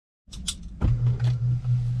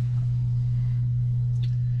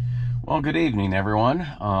Well, good evening, everyone.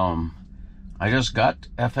 I just got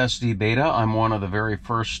FSD Beta. I'm one of the very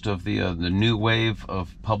first of the new wave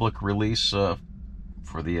of public release for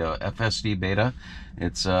the FSD Beta.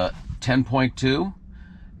 It's 10.2,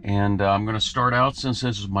 and I'm going to start out, since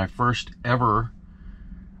this is my first ever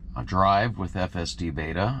drive with FSD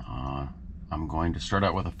Beta. I'm going to start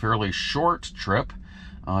out with a fairly short trip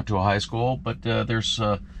to a high school, but there's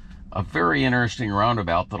a very interesting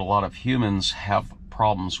roundabout that a lot of humans have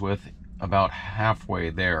problems with about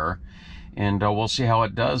halfway there, and we'll see how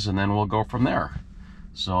it does, and then we'll go from there.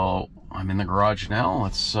 So I'm in the garage now.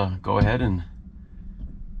 Let's go ahead and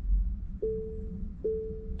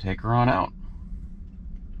take her on out.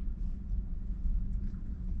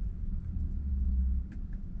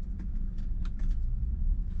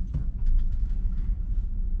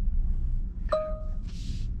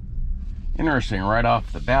 Interesting, right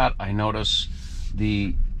off the bat, I notice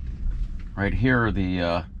right here,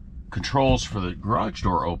 the controls for the garage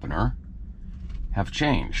door opener have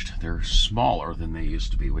changed. They're smaller than they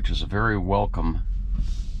used to be, which is a very welcome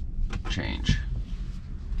change.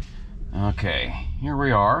 Okay, here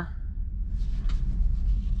we are.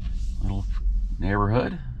 Little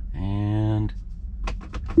neighborhood, and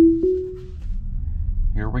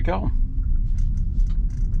here we go.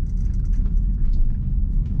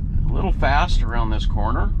 A little fast around this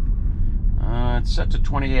corner. It's set to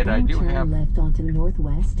 28. I do have left onto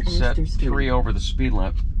Northwest set Astor Street. 3 over the speed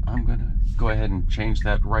limit. I'm going to go ahead and change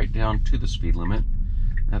that right down to the speed limit.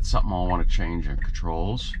 That's something I'll want to change in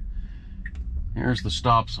controls. Here's the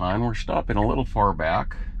stop sign. We're stopping a little far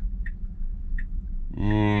back,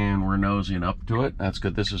 and we're nosing up to it. That's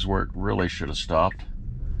good. This is where it really should have stopped.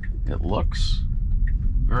 It looks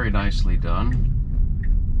very nicely done.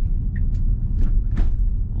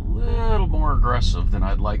 Little more aggressive than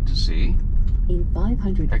I'd like to see. In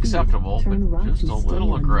 500 Acceptable, feet, turn but right just to a stay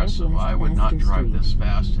little on aggressive. Northwest I would not Astor drive Street. this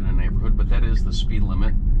fast in a neighborhood, but that is the speed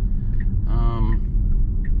limit. I'm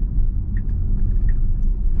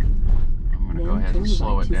going to go ahead and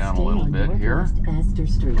slow it down a little bit here. Astor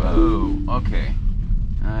Street. Whoa, okay.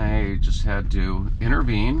 I just had to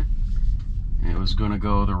intervene. It was going to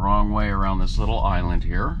go the wrong way around this little island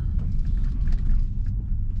here.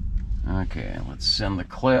 Okay, let's send the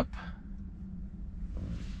clip.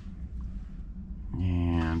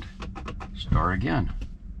 And start again.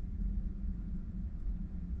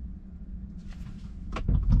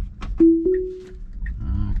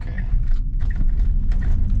 Okay.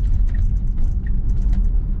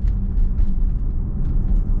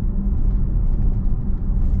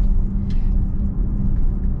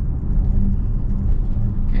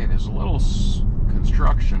 Okay, there's a little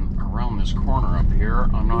construction around this corner up here.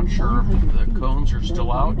 I'm not sure if the cones are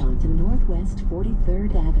still out. Right onto Northwest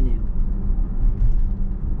 43rd Avenue.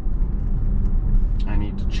 I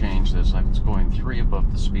need to change this. It's going 3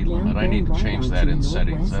 above the speed limit. I need to change that in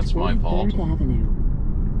settings. That's my fault. Avenue.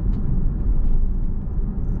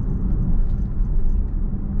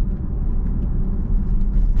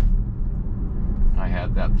 I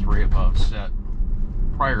had that 3 above set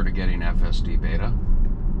prior to getting FSD Beta.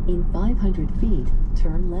 In 500 feet,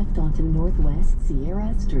 turn left onto Northwest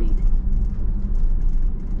Sierra Street.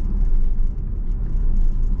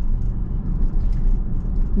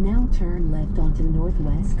 Now turn left onto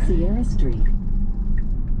Northwest Sierra Street.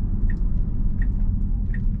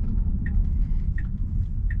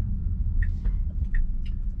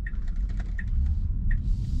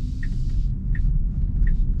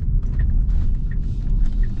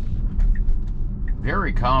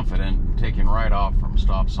 Very confident in taking right off from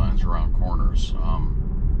stop signs around corners.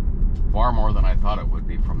 Far more than I thought it would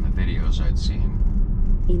be from the videos I'd seen.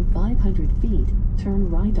 In 500 feet, turn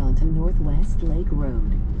right onto Northwest Lake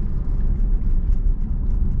Road.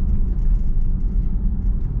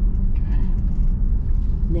 Okay.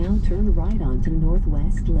 Now turn right onto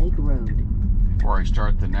Northwest Lake Road. Before I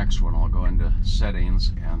start the next one, I'll go into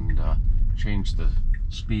settings and change the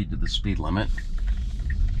speed to the speed limit.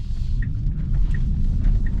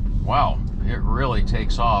 Wow, it really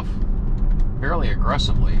takes off fairly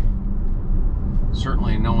aggressively.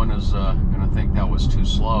 Certainly no one is going to think that was too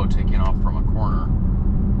slow, taking off from a corner.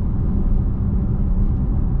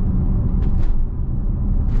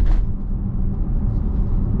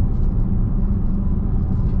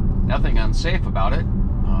 Nothing unsafe about it.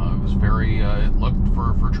 It was very, it looked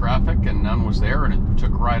for traffic, and none was there, and it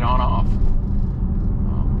took right on off.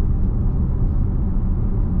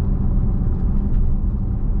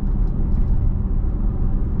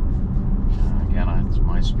 Again, it's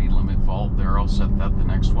my speed limit fault there. I'll set that the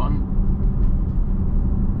next one.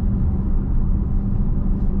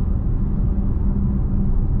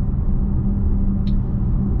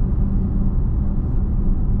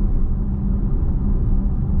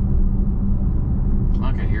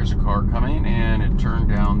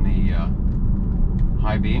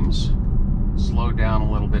 lanes, slowed down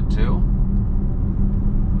a little bit too,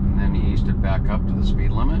 and then eased it back up to the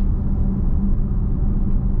speed limit.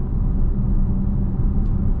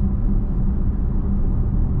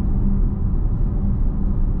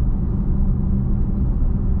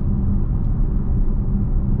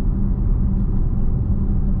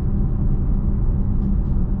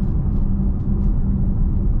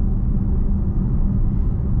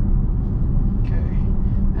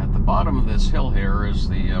 Bottom of this hill here is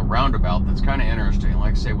the roundabout. That's kind of interesting.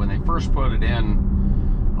 Like I say, when they first put it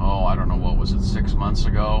in, oh, I don't know, what was it, 6 months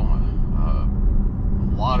ago,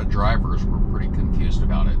 a lot of drivers were pretty confused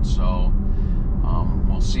about it. So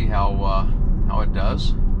we'll see how it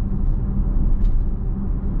does.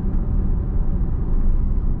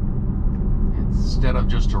 Instead of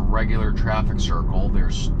just a regular traffic circle,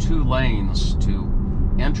 there's 2 lanes to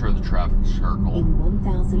enter the traffic circle.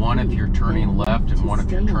 One if you're turning left and one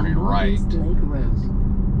if you're turning right.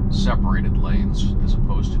 Separated lanes as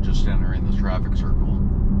opposed to just entering the traffic circle.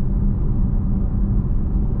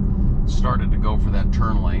 Started to go for that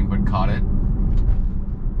turn lane but caught it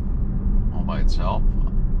all by itself.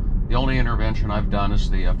 The only intervention I've done is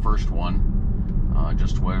the first one.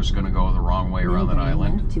 Just was going to go the wrong way around that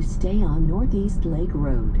island. To stay on Northeast Lake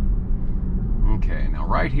Road. Okay, now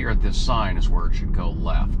right here at this sign is where it should go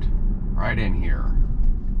left. Right in here.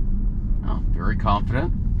 Oh, very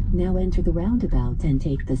confident. Now enter the roundabout and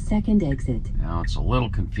take the second exit. Now it's a little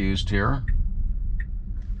confused here.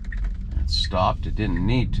 It stopped. It didn't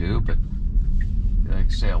need to, but like I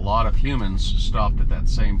say, a lot of humans stopped at that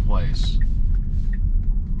same place.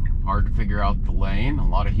 Hard to figure out the lane. A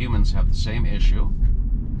lot of humans have the same issue,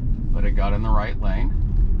 but it got in the right lane.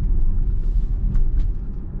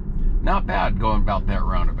 Not bad going about that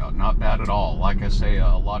roundabout. Not bad at all. Like I say,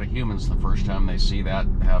 a lot of humans the first time they see that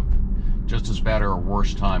have just as bad or a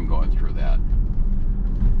worse time going through that.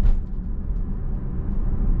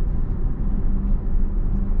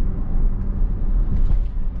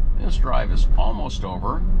 This drive is almost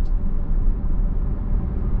over.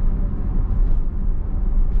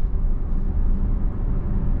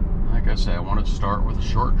 Like I say, I wanted to start with a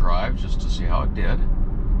short drive just to see how it did.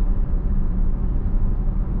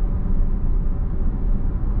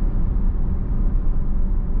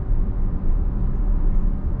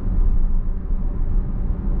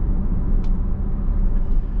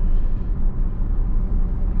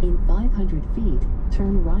 In 500 feet,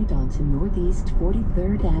 turn right onto Northeast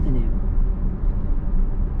 43rd Avenue.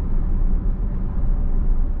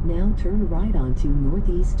 Now turn right onto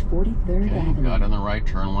Northeast 43rd Avenue. Got in the right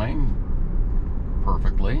turn lane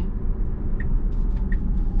perfectly.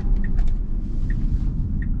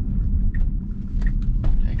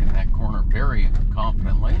 Taking that corner very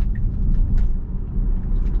confidently.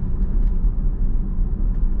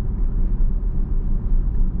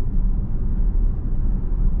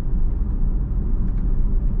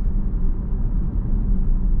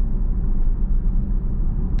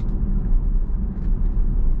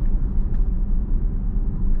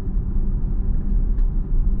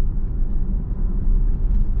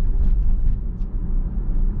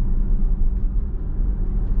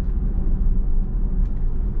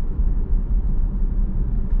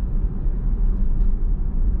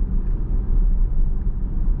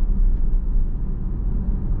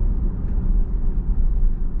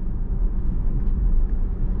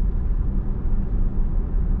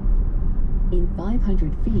 In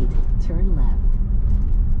 500 feet, turn left.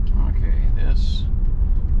 Okay, this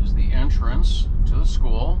is the entrance to the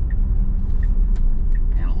school,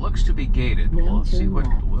 and it looks to be gated. Now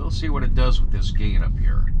We'll see what it does with this gate up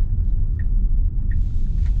here.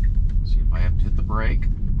 See if I have to hit the brake.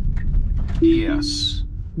 Yes.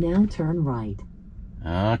 Now turn right.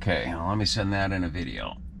 Okay, well, let me send that in a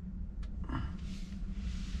video.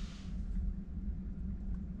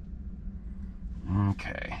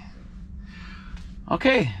 Okay.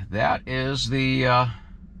 Okay, that is the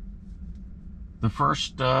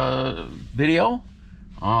first video.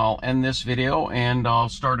 I'll end this video and I'll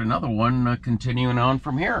start another one continuing on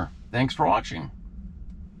from here. Thanks for watching.